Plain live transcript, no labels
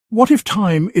What if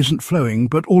time isn't flowing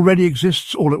but already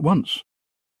exists all at once?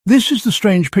 This is the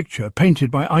strange picture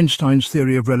painted by Einstein's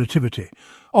theory of relativity,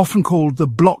 often called the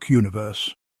block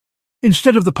universe.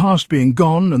 Instead of the past being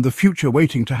gone and the future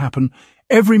waiting to happen,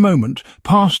 every moment,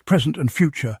 past, present and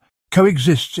future,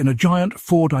 coexists in a giant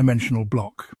four-dimensional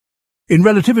block. In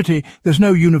relativity, there's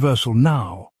no universal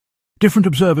now. Different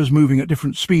observers moving at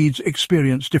different speeds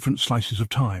experience different slices of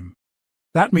time.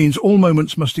 That means all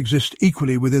moments must exist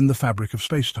equally within the fabric of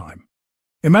space-time.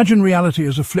 Imagine reality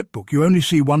as a flipbook. You only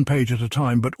see one page at a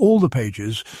time, but all the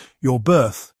pages, your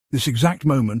birth, this exact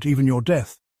moment, even your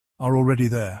death, are already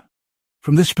there.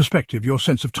 From this perspective, your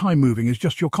sense of time moving is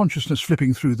just your consciousness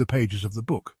flipping through the pages of the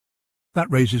book.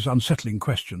 That raises unsettling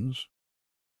questions.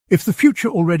 If the future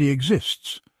already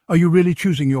exists, are you really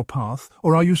choosing your path,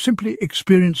 or are you simply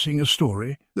experiencing a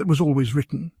story that was always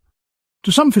written?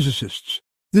 To some physicists,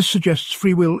 this suggests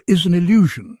free will is an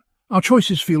illusion. Our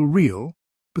choices feel real,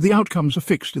 but the outcomes are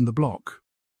fixed in the block.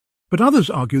 But others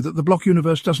argue that the block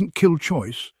universe doesn't kill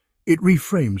choice, it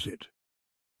reframes it.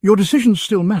 Your decisions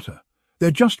still matter.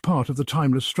 They're just part of the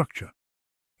timeless structure.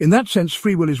 In that sense,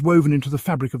 free will is woven into the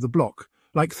fabric of the block,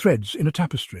 like threads in a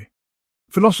tapestry.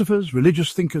 Philosophers,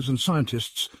 religious thinkers and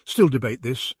scientists still debate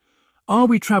this. Are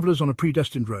we travellers on a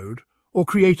predestined road, or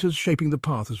creators shaping the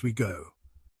path as we go?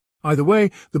 Either way,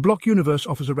 the block universe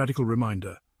offers a radical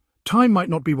reminder. Time might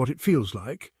not be what it feels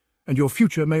like, and your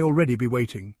future may already be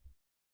waiting.